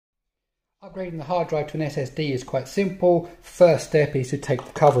Upgrading the hard drive to an SSD is quite simple. First step is to take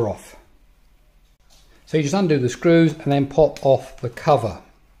the cover off. So you just undo the screws and then pop off the cover.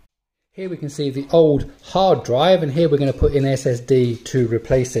 Here we can see the old hard drive, and here we're going to put in SSD to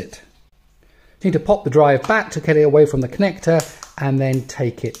replace it. You need to pop the drive back to get it away from the connector and then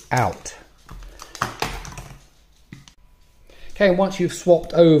take it out. Okay, and once you've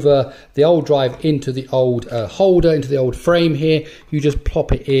swapped over the old drive into the old holder, into the old frame here, you just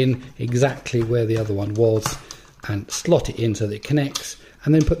plop it in exactly where the other one was and slot it in so that it connects,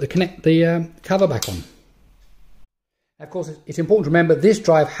 and then put the cover back on. Of course, it's important to remember this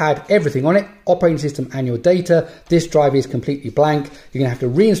drive had everything on it, operating system and your data. This drive is completely blank. You're going to have to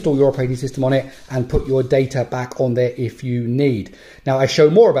reinstall your operating system on it and put your data back on there if you need. Now, I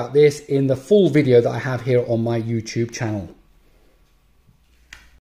show more about this in the full video that I have here on my YouTube channel.